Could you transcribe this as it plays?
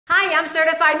I'm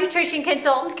Certified Nutrition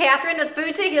Consultant Catherine with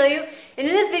Foods That Heal You, and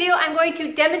in this video I'm going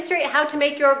to demonstrate how to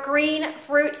make your green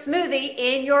fruit smoothie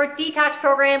in your detox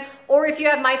program, or if you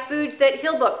have my Foods That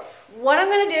Heal book. What I'm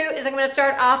going to do is I'm going to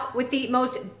start off with the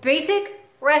most basic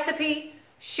recipe,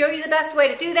 show you the best way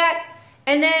to do that,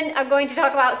 and then I'm going to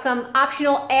talk about some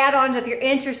optional add-ons if you're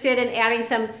interested in adding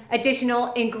some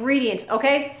additional ingredients,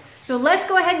 okay? So let's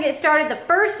go ahead and get started.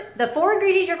 The four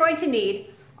ingredients you're going to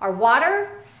need are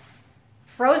water,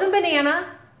 frozen banana.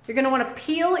 You're going to want to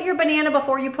peel your banana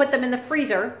before you put them in the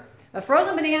freezer. A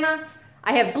frozen banana.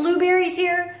 I have blueberries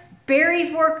here.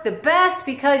 Berries work the best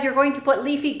because you're going to put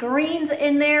leafy greens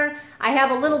in there. I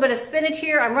have a little bit of spinach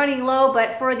here. I'm running low,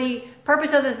 but for the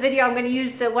purpose of this video, I'm going to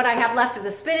use what I have left of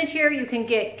the spinach here. You can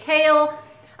get kale.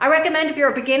 I recommend if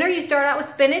you're a beginner, you start out with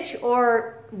spinach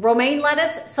or romaine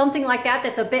lettuce, something like that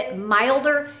that's a bit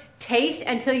milder taste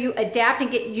until you adapt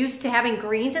and get used to having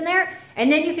greens in there.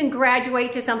 And then you can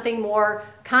graduate to something more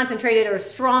concentrated or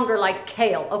stronger like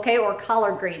kale, okay, or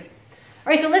collard greens.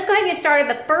 All right, so let's go ahead and get started.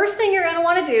 The first thing you're going to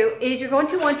want to do is you're going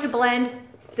to want to blend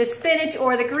the spinach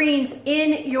or the greens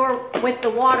with the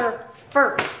water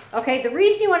first, okay? The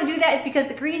reason you want to do that is because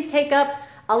the greens take up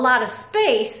a lot of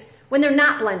space when they're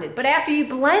not blended. But after you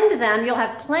blend them, you'll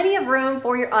have plenty of room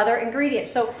for your other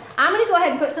ingredients. So I'm going to go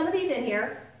ahead and put some of these in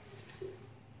here.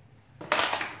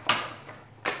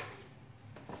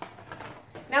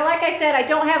 Now, like I said, I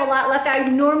don't have a lot left. I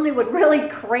normally would really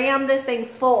cram this thing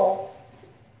full.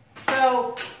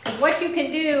 So what you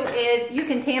can do is you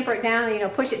can tamper it down,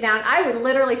 push it down. I would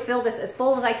literally fill this as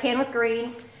full as I can with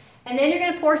greens. And then you're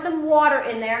going to pour some water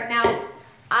in there. Now,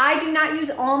 I do not use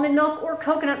almond milk or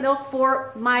coconut milk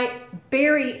for my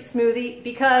berry smoothie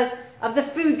because of the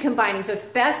food combining. So it's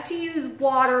best to use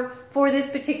water for this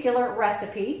particular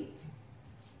recipe.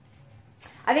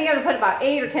 I think I'm going to put about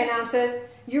 8 or 10 ounces.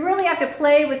 You really have to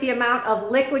play with the amount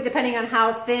of liquid depending on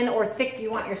how thin or thick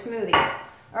you want your smoothie.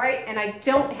 All right, and I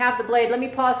don't have the blade. Let me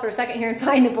pause for a second here and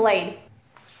find the blade.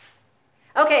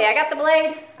 Okay, I got the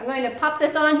blade. I'm going to pop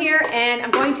this on here and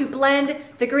I'm going to blend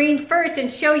the greens first and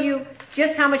show you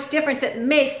just how much difference it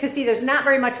makes, because see, there's not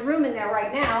very much room in there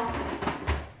right now.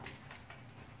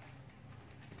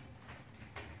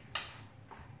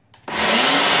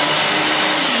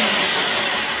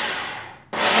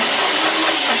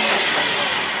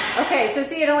 Okay, so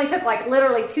see, it only took like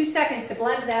literally 2 seconds to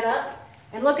blend that up.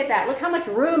 And look at that. Look how much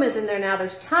room is in there now.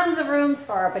 There's tons of room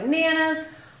for our bananas,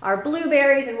 our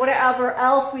blueberries, and whatever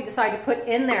else we decide to put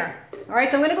in there. All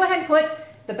right, so I'm going to go ahead and put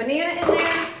the banana in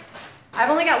there. I've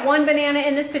only got one banana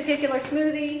in this particular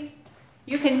smoothie.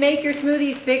 You can make your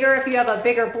smoothies bigger if you have a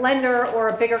bigger blender or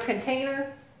a bigger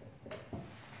container.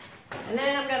 And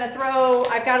then I'm going to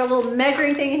I've got a little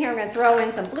measuring thing in here. I'm going to throw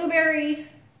in some blueberries.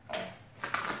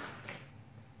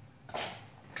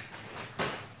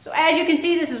 So as you can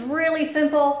see, this is really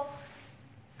simple.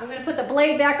 I'm going to put the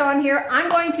blade back on here. I'm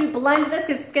going to blend this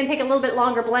because it's going to take a little bit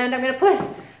longer blend. I'm going to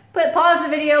pause the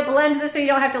video, blend this so you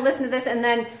don't have to listen to this, and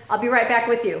then I'll be right back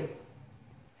with you.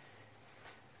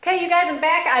 Okay, you guys, I'm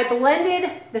back. I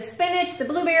blended the spinach, the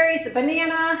blueberries, the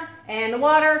banana, and the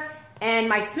water, and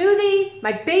my smoothie,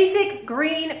 my basic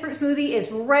green fruit smoothie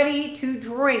is ready to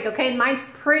drink, okay? Mine's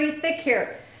pretty thick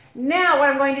here. Now what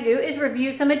I'm going to do is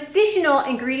review some additional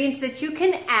ingredients that you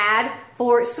can add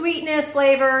for sweetness,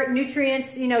 flavor,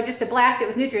 nutrients, just to blast it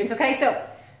with nutrients, okay? So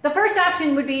the first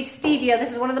option would be stevia.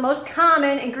 This is one of the most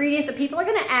common ingredients that people are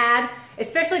going to add,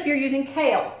 especially if you're using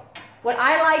kale. What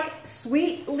I like,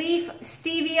 sweet leaf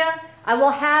stevia. I will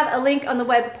have a link on the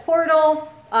web portal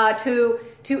to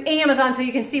Amazon so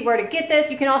you can see where to get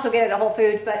this. You can also get it at Whole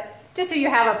Foods, but just so you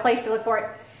have a place to look for it.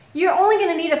 You're only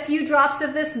going to need a few drops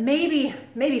of this, maybe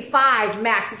 5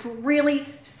 max. It's really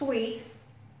sweet.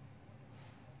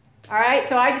 All right,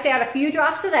 so I just add a few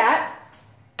drops of that.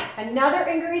 Another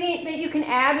ingredient that you can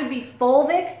add would be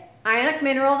fulvic ionic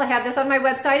minerals. I have this on my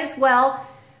website as well.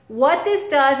 What this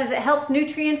does is it helps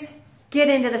nutrients get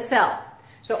into the cell.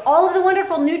 So all of the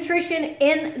wonderful nutrition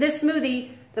in this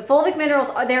smoothie, the fulvic minerals,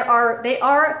 they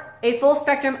are a full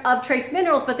spectrum of trace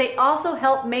minerals, but they also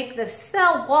help make the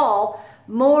cell wall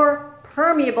more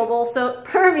permeable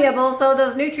so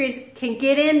those nutrients can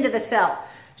get into the cell.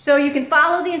 So you can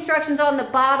follow the instructions on the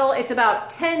bottle. It's about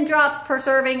 10 drops per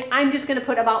serving. I'm just going to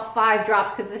put about 5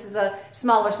 drops because this is a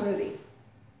smaller smoothie.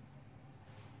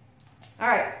 All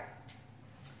right.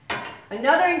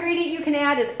 Another ingredient you can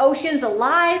add is Oceans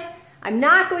Alive. I'm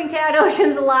not going to add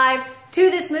Oceans Alive to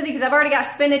this smoothie because I've already got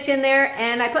spinach in there,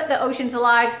 and I put the Oceans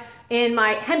Alive in my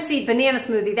hemp seed banana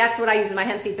smoothie. That's what I use in my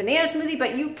hemp seed banana smoothie,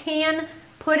 but you can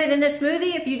put it in this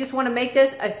smoothie. If you just want to make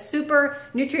this a super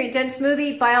nutrient-dense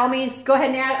smoothie, by all means, go ahead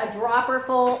and add a dropper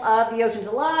full of the Oceans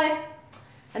Alive.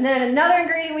 And then another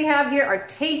ingredient we have here are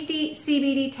tasty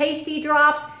CBD Tasty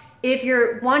Drops. If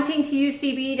you're wanting to use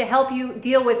CBD to help you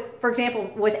deal with, for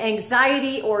example, with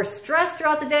anxiety or stress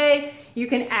throughout the day, you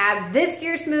can add this to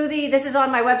your smoothie. This is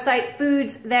on my website,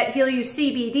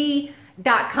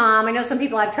 foodsthathealyoucbd.com. I know some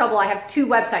people have trouble. I have 2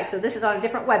 websites, so this is on a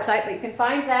different website, but you can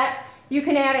find that. You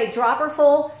can add a dropper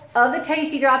full of the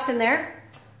Tasty Drops in there.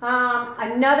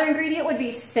 Another ingredient would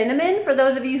be cinnamon. For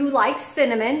those of you who like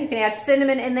cinnamon, you can add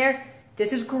cinnamon in there.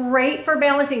 This is great for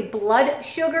balancing blood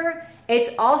sugar.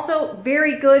 It's also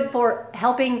very good for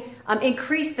helping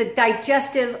increase the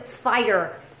digestive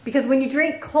fire, because when you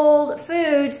drink cold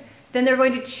foods, then they're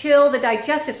going to chill the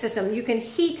digestive system. You can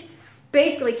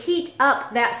basically heat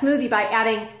up that smoothie by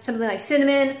adding something like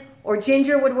cinnamon or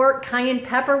ginger would work, cayenne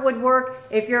pepper would work.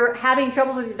 If you're having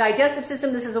troubles with your digestive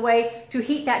system, this is a way to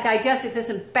heat that digestive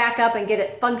system back up and get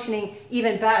it functioning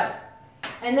even better.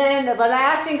 And then the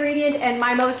last ingredient, and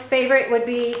my most favorite, would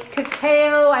be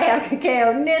cacao. I have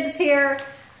cacao nibs here,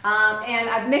 and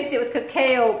I've mixed it with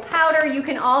cacao powder. You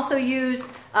can also use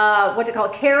what's it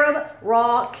called,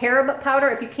 raw carob powder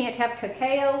if you can't have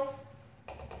cacao.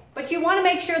 But you want to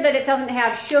make sure that it doesn't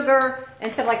have sugar and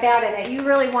stuff like that in it. You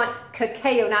really want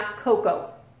cacao, not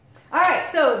cocoa. All right,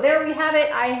 so there we have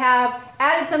it. I have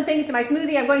added some things to my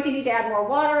smoothie. I'm going to need to add more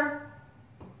water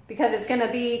because it's going to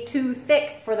be too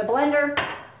thick for the blender.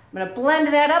 I'm going to blend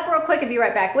that up real quick and be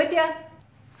right back with you.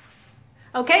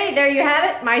 Okay, there you have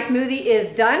it. My smoothie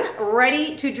is done,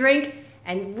 ready to drink,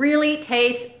 and really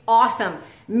tastes awesome.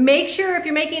 Make sure if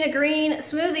you're making a green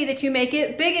smoothie that you make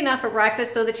it big enough for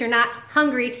breakfast so that you're not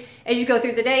hungry as you go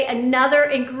through the day. Another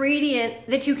ingredient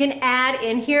that you can add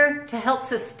in here to help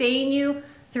sustain you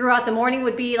throughout the morning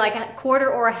would be like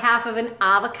 1/4 or 1/2 of an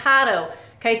avocado.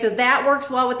 Okay, so that works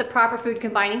well with the proper food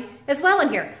combining as well in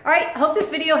here. All right, I hope this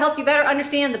video helped you better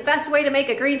understand the best way to make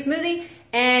a green smoothie,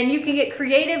 and you can get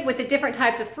creative with the different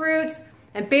types of fruits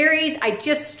and berries. I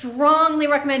just strongly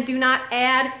recommend do not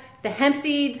add the hemp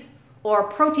seeds or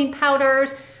protein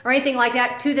powders or anything like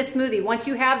that to the smoothie. Once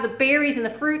you have the berries and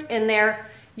the fruit in there,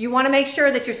 you want to make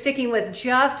sure that you're sticking with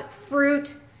just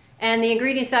fruit and the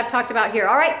ingredients that I've talked about here.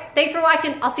 All right, thanks for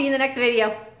watching. I'll see you in the next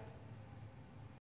video.